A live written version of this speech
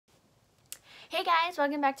Hey guys,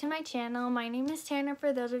 welcome back to my channel. My name is Tanner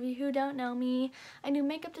for those of you who don't know me. I do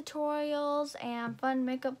makeup tutorials and fun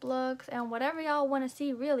makeup looks and whatever y'all want to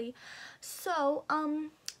see really. So,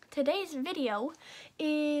 today's video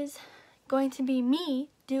is going to be me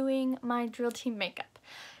doing my drill team makeup.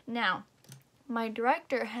 Now, my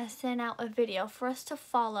director has sent out a video for us to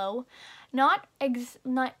follow. Not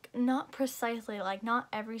precisely, like not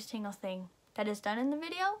every single thing that is done in the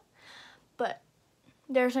video, but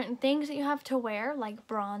there are certain things that you have to wear, like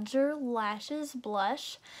bronzer, lashes,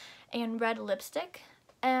 blush, and red lipstick.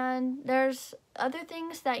 And there's other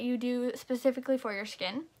things that you do specifically for your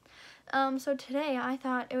skin. So today I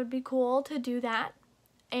thought it would be cool to do that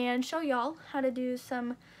and show y'all how to do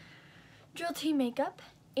some drill team makeup.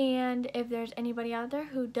 And if there's anybody out there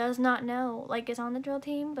who does not know, like is on the drill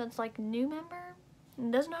team, but it's like a new member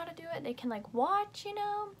and doesn't know how to do it, they can like watch, you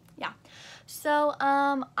know? Yeah. So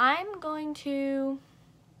I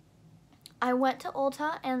went to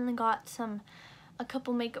Ulta and got a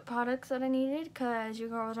couple makeup products that I needed because your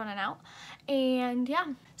girl was running out. And yeah,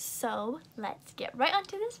 so let's get right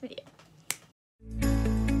onto this video.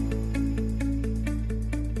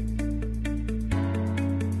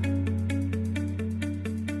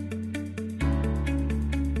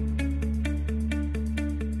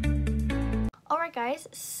 Alright guys,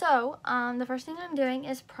 so the first thing I'm doing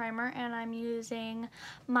is primer, and I'm using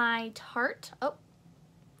my Tarte,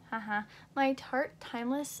 my Tarte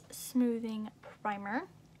Timeless Smoothing Primer.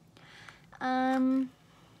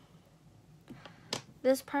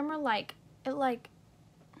 This primer,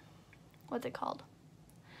 what's it called?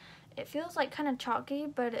 It feels like kind of chalky,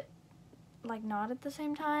 but it like not at the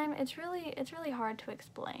same time. It's really hard to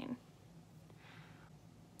explain.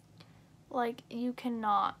 Like you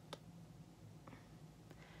cannot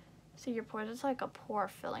see your pores. It's like a pore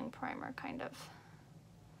filling primer, kind of,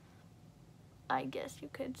 I guess you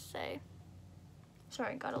could say.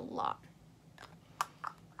 Sorry, I got a lot.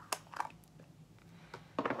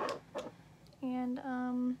 And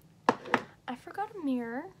I forgot a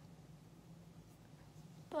mirror,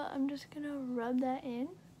 but I'm just gonna rub that in.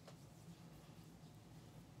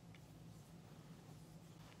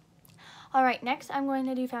 Alright, next I'm going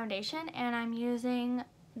to do foundation, and I'm using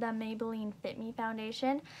the Maybelline FitMe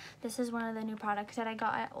foundation. This is one of the new products that I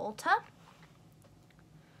got at Ulta.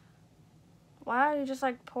 Wow, you just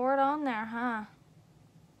like pour it on there, huh?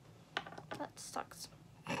 That sucks.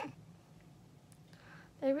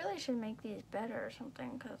 They really should make these better or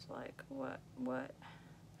something, because like what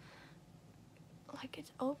like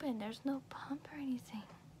it's open, there's no pump or anything.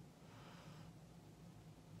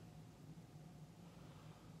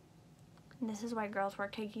 And this is why girls wear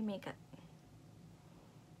cakey makeup.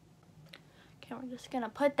 Okay, we're just gonna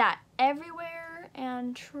put that everywhere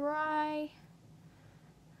and try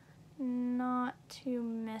not to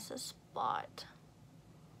miss a spot.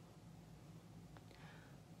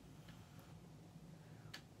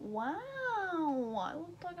 Wow, I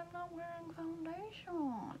look like I'm not wearing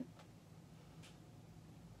foundation.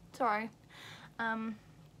 Sorry. I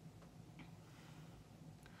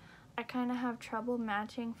kind of have trouble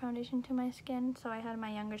matching foundation to my skin, so I had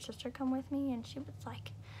my younger sister come with me, and she was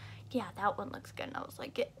like, yeah, that one looks good. And I was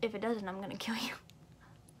like, if it doesn't, I'm gonna kill you.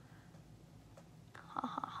 Ha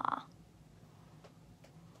ha ha.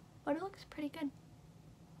 But it looks pretty good.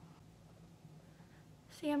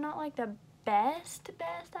 See, I'm not like the best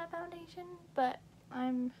at foundation, but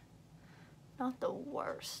I'm not the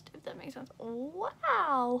worst, if that makes sense.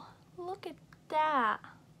 Wow, look at that.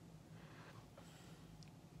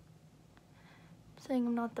 I'm saying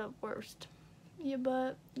I'm not the worst. Yeah,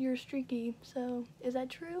 but you're streaky, so is that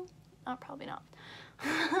true? Probably not.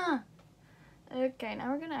 Okay,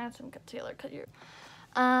 now we're gonna add some concealer, cause you're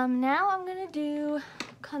now I'm gonna do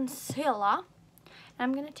concealer.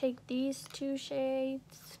 I'm gonna take these two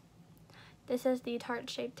shades. This is the Tarte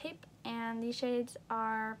Shade Tape, and these shades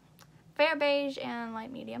are fair beige and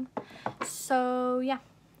light medium. So yeah,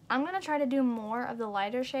 I'm gonna try to do more of the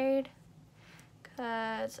lighter shade,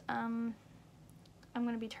 cause I'm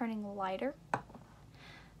gonna be turning lighter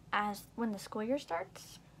as when the school year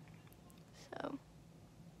starts. So,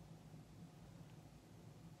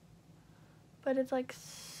 but it's like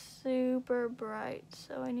super bright,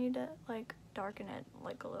 so I need to like darken it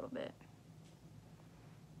like a little bit.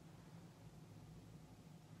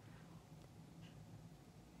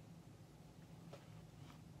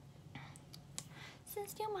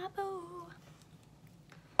 Since you're my boo.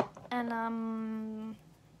 And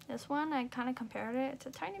this one I kind of compared it. It's a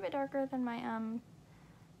tiny bit darker than my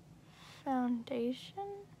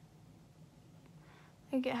foundation.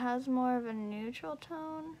 Like it has more of a neutral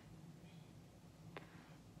tone,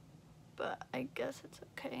 but I guess it's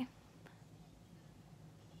okay.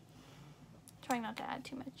 Trying not to add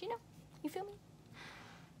too much, you know? You feel me?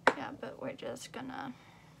 Yeah, but we're just gonna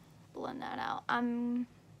blend that out. I'm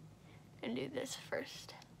gonna do this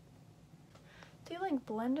first. Do you like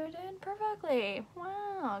blended in perfectly?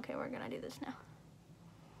 Wow. Okay, we're gonna do this now.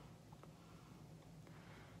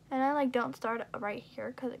 And I like don't start right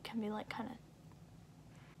here because it can be like kind of.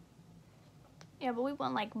 Yeah, but we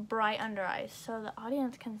want like bright under eyes so the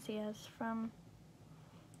audience can see us from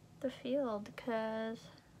the field because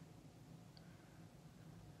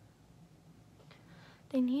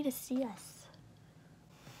they need to see us.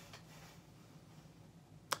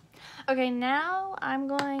 Okay, now I'm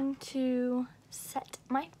going to set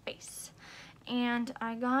my face. And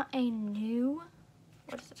I got a new,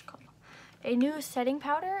 what is this called? A new setting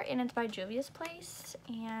powder, and it's by Juvia's Place.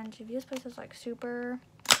 And Juvia's Place is like super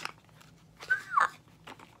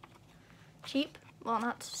cheap. Well,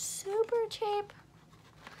 not super cheap,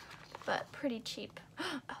 but pretty cheap.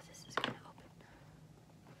 Oh, this is gonna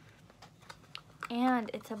open.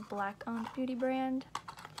 And it's a black-owned beauty brand.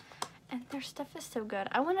 And their stuff is so good.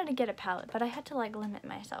 I wanted to get a palette, but I had to like limit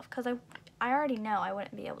myself because I already know I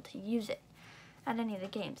wouldn't be able to use it at any of the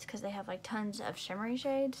games because they have like tons of shimmery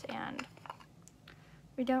shades and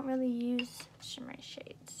we don't really use shimmery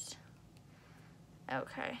shades.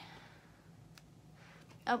 Okay.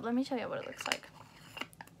 Oh, let me show you what it looks like.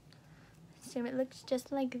 So it looks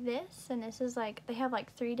just like this, and this is like, they have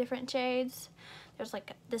like 3 different shades. There's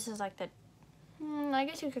like, this is like the, I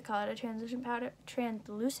guess you could call it a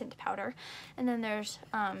translucent powder. And then there's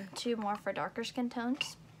 2 more for darker skin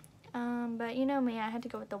tones. But you know me, I had to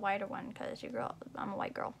go with the whiter one because I'm a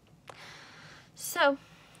white girl. So,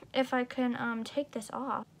 if I can take this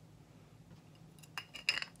off,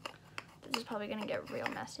 this is probably gonna get real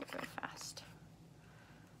messy real fast.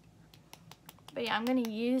 But yeah, I'm gonna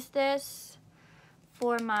use this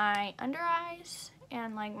for my under eyes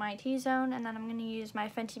and like my T-zone, and then I'm gonna use my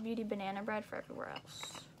Fenty Beauty Banana Bread for everywhere else.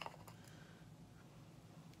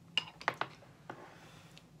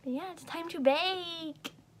 But yeah, it's time to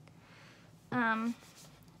bake.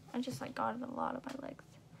 I just like got it a lot of my legs.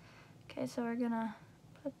 Okay, so we're gonna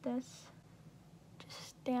put this, just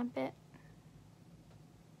stamp it.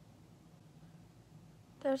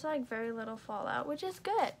 There's like very little fallout, which is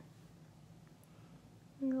good.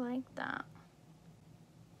 I like that.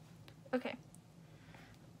 Okay.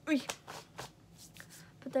 Oy.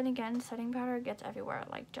 But then again, setting powder gets everywhere,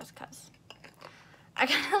 like just cause. I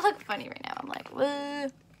kind of look funny right now. I'm like,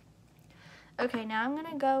 woo. Okay, now I'm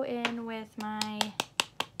gonna go in with my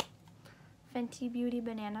Fenty Beauty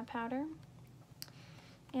Banana Powder.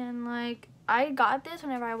 And like, I got this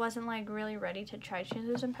whenever I wasn't like really ready to try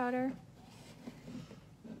translucent powder.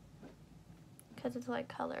 Because it's like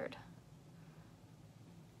colored.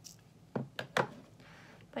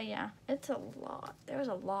 But yeah, it's a lot. There's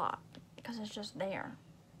a lot. Because it's just there.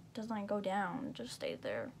 It doesn't like go down. It just stays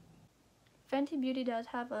there. Fenty Beauty does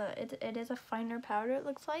have a, it is a finer powder, it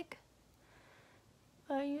looks like.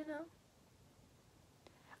 But you know.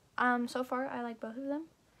 So far I like both of them.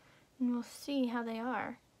 And we'll see how they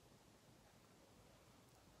are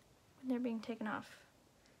when they're being taken off.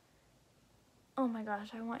 Oh my gosh,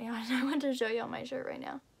 I want to show you on my shirt right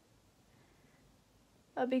now.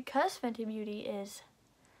 But because Fenty Beauty is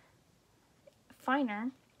finer,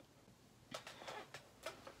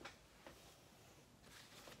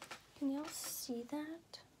 can y'all see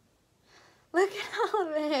that? Look at all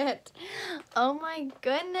of it. Oh my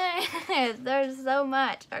goodness, there's so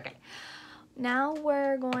much. Okay, now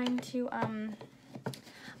we're going to,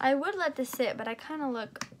 I would let this sit, but I kind of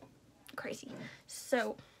look crazy.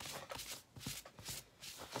 So,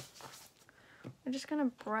 we're just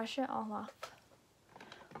gonna brush it all off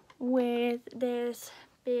with this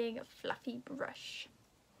big fluffy brush.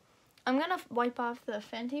 I'm gonna wipe off the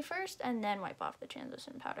Fenty first and then wipe off the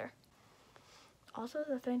translucent powder. Also,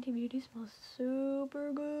 the Fenty Beauty smells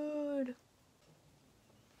super good.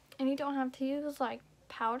 And you don't have to use like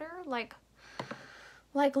powder, like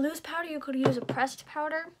loose powder. You could use a pressed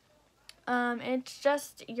powder. It's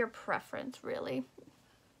just your preference, really.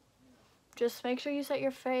 Just make sure you set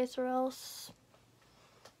your face or else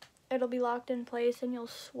it'll be locked in place and you'll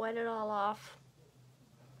sweat it all off.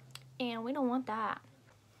 And we don't want that.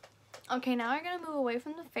 Okay, now we're gonna move away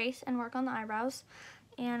from the face and work on the eyebrows.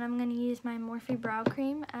 And I'm gonna use my Morphe Brow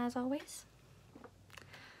Cream as always.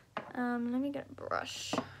 Let me get a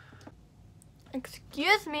brush.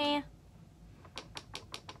 Excuse me.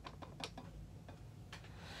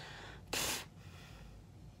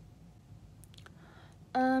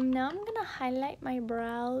 Now I'm gonna highlight my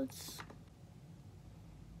brows.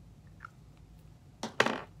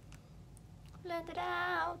 Blend it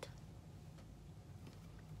out.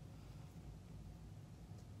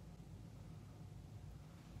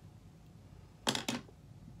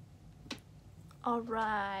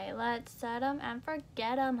 Alright, let's set them and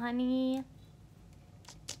forget them, honey.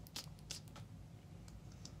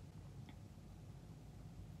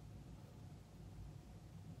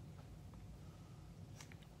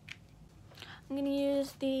 I'm going to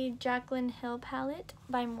use the Jaclyn Hill palette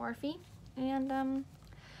by Morphe. And,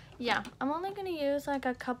 yeah, I'm only going to use like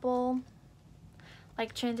a couple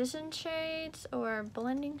like transition shades or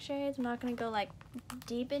blending shades. I'm not going to go like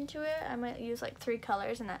deep into it. I might use like 3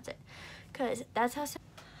 colors and that's it. Because that's how...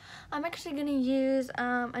 I'm actually going to use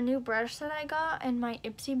a new brush that I got in my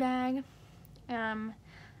Ipsy bag.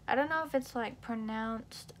 I don't know if it's like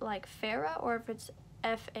pronounced like Farah or if it's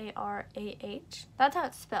F-A-R-A-H. That's how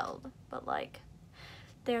it's spelled, but like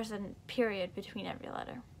there's a period between every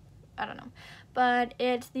letter. I don't know. But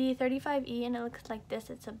it's the 35E and it looks like this.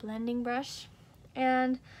 It's a blending brush.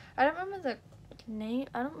 And I don't remember the name.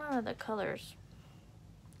 I don't remember the colors.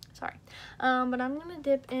 Sorry. But I'm going to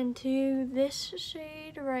dip into this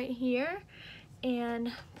shade right here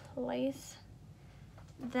and place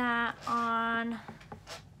that on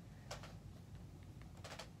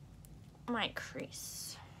my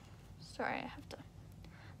crease. Sorry, I'm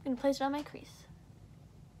going to place it on my crease.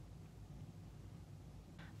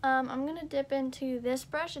 I'm going to dip into this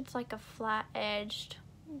brush. It's like a flat-edged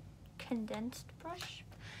condensed brush.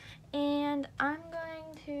 And I'm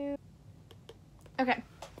going to... Okay.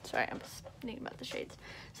 Sorry, I'm just thinking about the shades.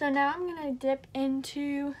 So now I'm going to dip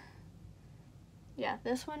into, yeah,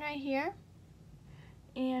 this one right here.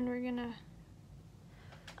 And we're going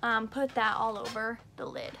to put that all over the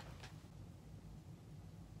lid.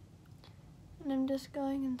 And I'm just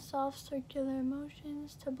going in soft circular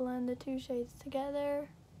motions to blend the 2 shades together.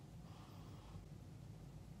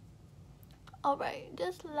 Alright,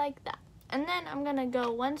 just like that. And then I'm going to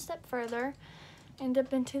go one step further and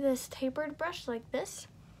dip into this tapered brush like this.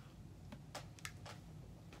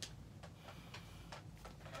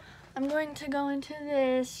 I'm going to go into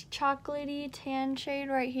this chocolatey tan shade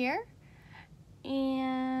right here.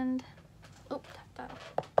 And, oh, tap that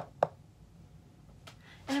off.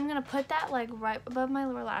 And I'm going to put that like right above my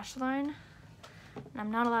lower lash line. And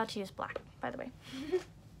I'm not allowed to use black, by the way.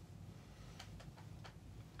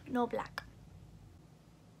 No black.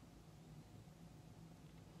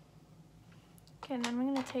 Okay, and then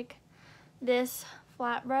I'm going to take this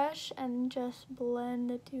flat brush and just blend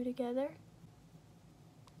the 2 together.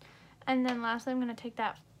 And then lastly, I'm going to take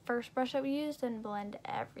that first brush that we used and blend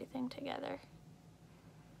everything together.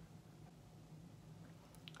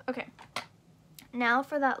 Okay. Now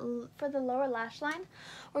for the lower lash line,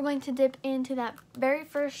 we're going to dip into that very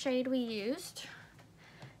first shade we used.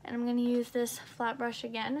 And I'm going to use this flat brush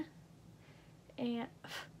again. And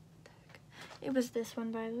it was this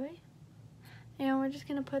one, by the way. And we're just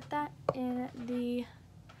going to put that in the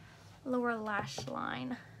lower lash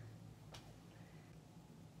line.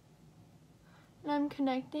 And I'm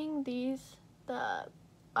connecting the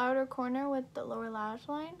outer corner with the lower lash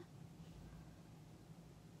line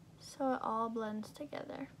so it all blends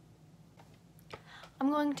together. I'm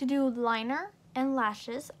going to do liner and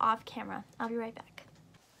lashes off camera. I'll be right back.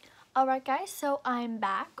 Alright guys, so I'm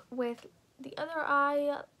back with the other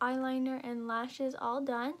eyeliner and lashes all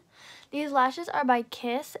done. These lashes are by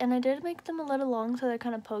Kiss and I did make them a little long so they're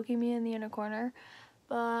kind of poking me in the inner corner.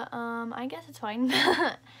 But I guess it's fine.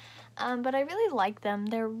 But I really like them.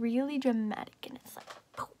 They're really dramatic and it's like,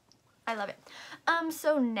 poof. I love it.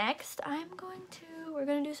 So next we're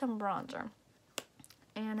gonna do some bronzer.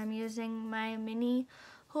 And I'm using my mini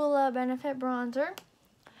Hoola Benefit bronzer.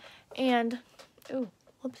 And, ooh,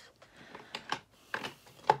 whoops.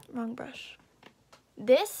 Wrong brush.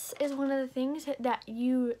 This is one of the things that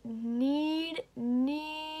you need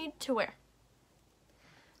to wear.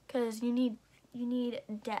 Because you need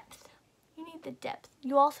depth. You need the depth.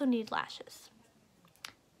 You also need lashes.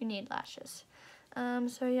 You need lashes.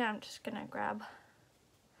 So yeah, I'm just gonna grab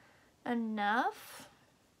enough.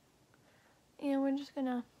 And we're just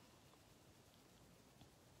gonna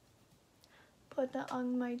put that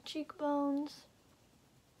on my cheekbones.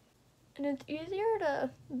 And it's easier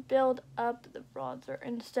to build up the bronzer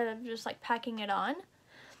instead of just like packing it on.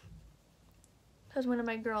 Because one of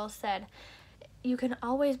my girls said, you can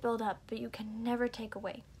always build up, but you can never take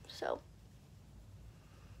away. So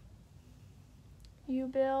you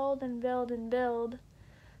build and build and build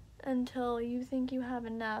until you think you have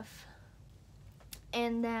enough.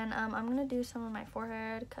 And then I'm going to do some on my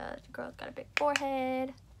forehead because the girl's got a big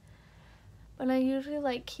forehead. But I usually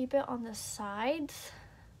like keep it on the sides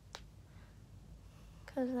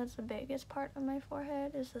because that's the biggest part of my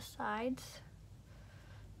forehead is the sides.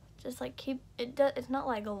 Just like keep it, it's not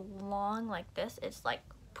like long like this, it's like,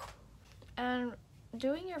 and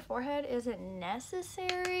doing your forehead isn't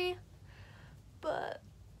necessary, but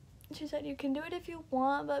she said you can do it if you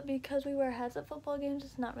want, but because we wear hats at football games,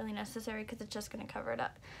 it's not really necessary because it's just going to cover it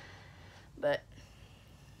up. But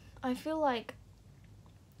I feel like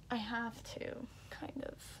I have to, kind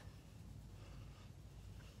of.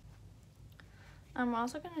 I'm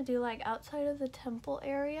also going to do like outside of the temple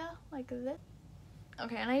area, like this.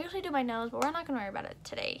 Okay, and I usually do my nose, but we're not going to worry about it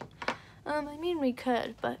today. I mean, we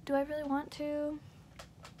could, but do I really want to?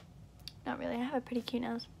 Not really. I have a pretty cute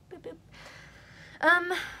nose. Boop, boop.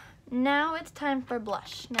 Now it's time for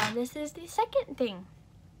blush. Now this is the second thing.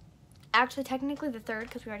 Actually, technically the third,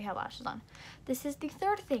 because we already have lashes on. This is the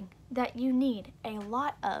third thing that you need a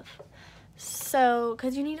lot of. So,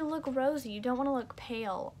 because you need to look rosy. You don't want to look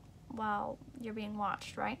pale while you're being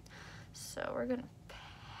watched, right? So we're going to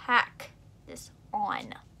pack this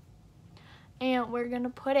on. And we're going to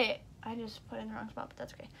put it, I just put it in the wrong spot, but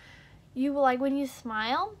that's okay. You will, like, when you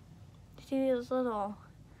smile, you see those little,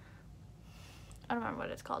 I don't remember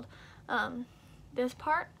what it's called. This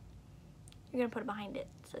part, you're going to put it behind it.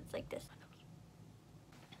 So it's like this.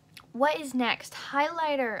 What is next?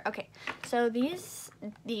 Highlighter. Okay, so this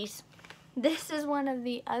is one of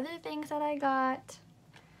the other things that I got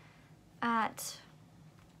at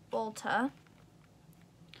Ulta.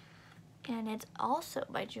 And it's also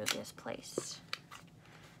by Juvia's Place.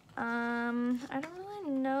 I don't really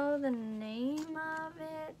know the name of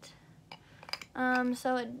it.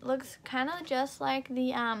 So it looks kind of just like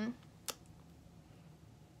the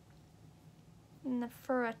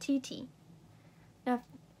Nefertiti.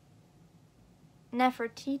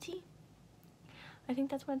 Nefertiti? I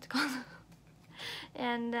think that's what it's called.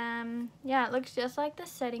 And yeah, it looks just like the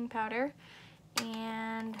setting powder.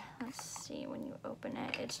 And let's see, when you open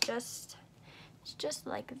it, it's just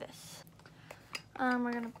like this.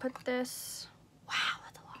 We're gonna put this. Wow,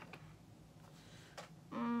 that's a lot.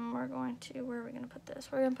 We're going to, where are we gonna put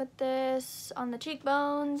this? We're gonna put this on the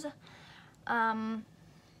cheekbones, down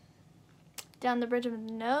the bridge of the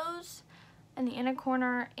nose, and the inner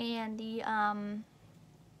corner, and the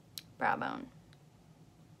brow bone.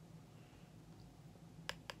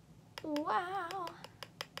 Wow.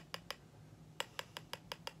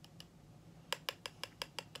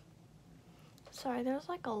 Sorry, there's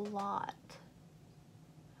like a lot.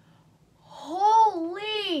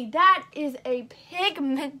 Holy, that is a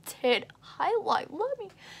pigmented highlight. Let me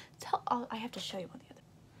tell, oh, I have to show you one the other.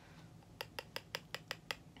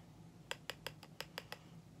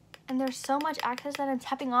 And there's so much excess that I'm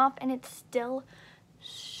tapping off and it's still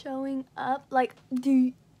showing up. Like,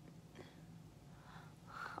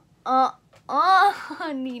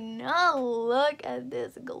 honey, now look at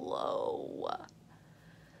this glow.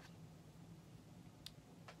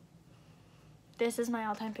 This is my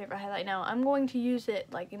all-time favorite highlight. Now, I'm going to use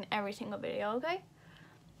it like in every single video, okay?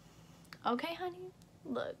 Okay, honey?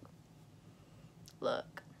 Look.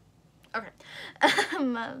 Look. Okay.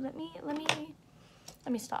 Let me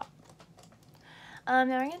stop. Now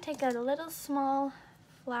we're going to take a little small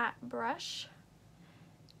flat brush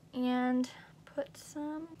and put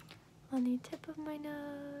some on the tip of my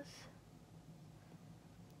nose.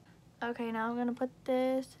 Okay, now I'm going to put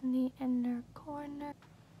this in the inner corner.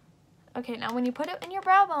 Okay, now when you put it in your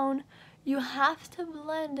brow bone, you have to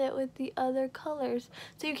blend it with the other colors.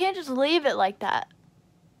 So you can't just leave it like that.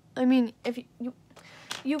 I mean, if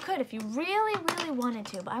you could if you really, really wanted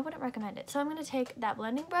to, but I wouldn't recommend it. So I'm going to take that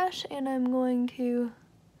blending brush and I'm going to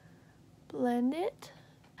blend it.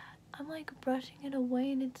 I'm like brushing it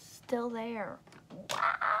away and it's still there.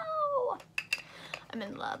 Wow! I'm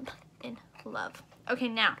in love. In love. Okay,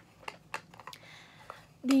 now,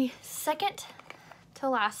 the second to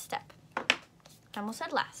last step. I almost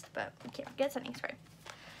said last, but we can't forget setting spray.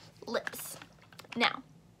 Lips. Now,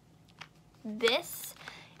 this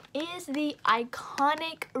is the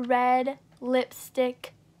iconic red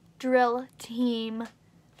lipstick drill team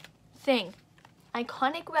thing.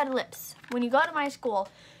 Iconic red lips. When you go to my school,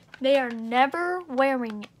 they are never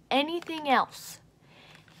wearing anything else.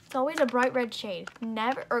 It's always a bright red shade.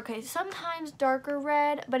 Never, okay, sometimes darker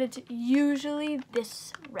red, but it's usually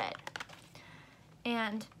this red.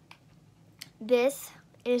 And this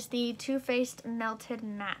is the Too Faced Melted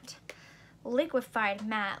Matte Liquefied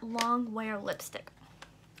Matte Long Wear Lipstick.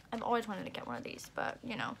 I've always wanted to get one of these, but,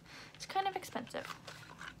 you know, it's kind of expensive.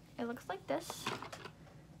 It looks like this.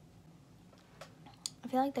 I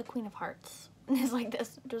feel like the Queen of Hearts is like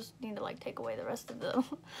this. Just need to, like, take away the rest of the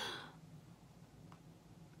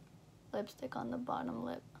lipstick on the bottom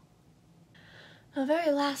lip. The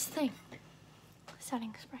very last thing,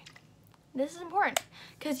 setting spray. This is important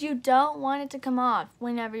because you don't want it to come off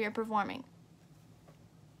whenever you're performing.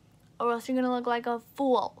 or else you're gonna look like a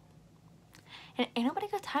fool. And ain't nobody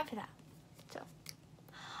got time for that. So,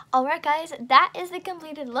 alright guys, that is the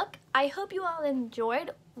completed look. I hope you all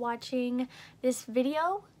enjoyed watching this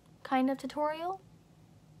video, kind of tutorial,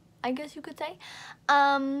 I guess you could say.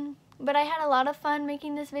 But I had a lot of fun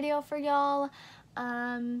making this video for y'all,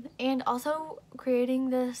 and also creating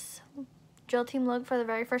this Gel Team look for the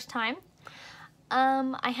very first time.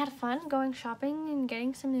 I had fun going shopping and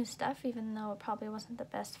getting some new stuff, even though it probably wasn't the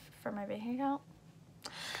best for my bank account.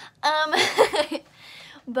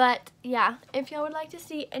 But yeah, if y'all would like to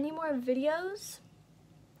see any more videos,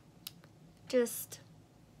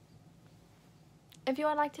 if you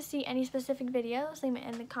would like to see any specific videos, leave it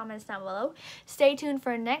in the comments down below. Stay tuned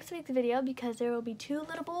for next week's video because there will be 2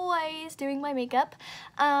 little boys doing my makeup.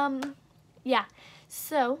 Yeah,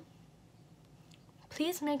 so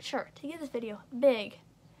please make sure to give this video a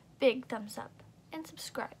big thumbs up and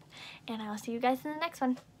subscribe. And I will see you guys in the next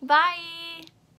one. Bye!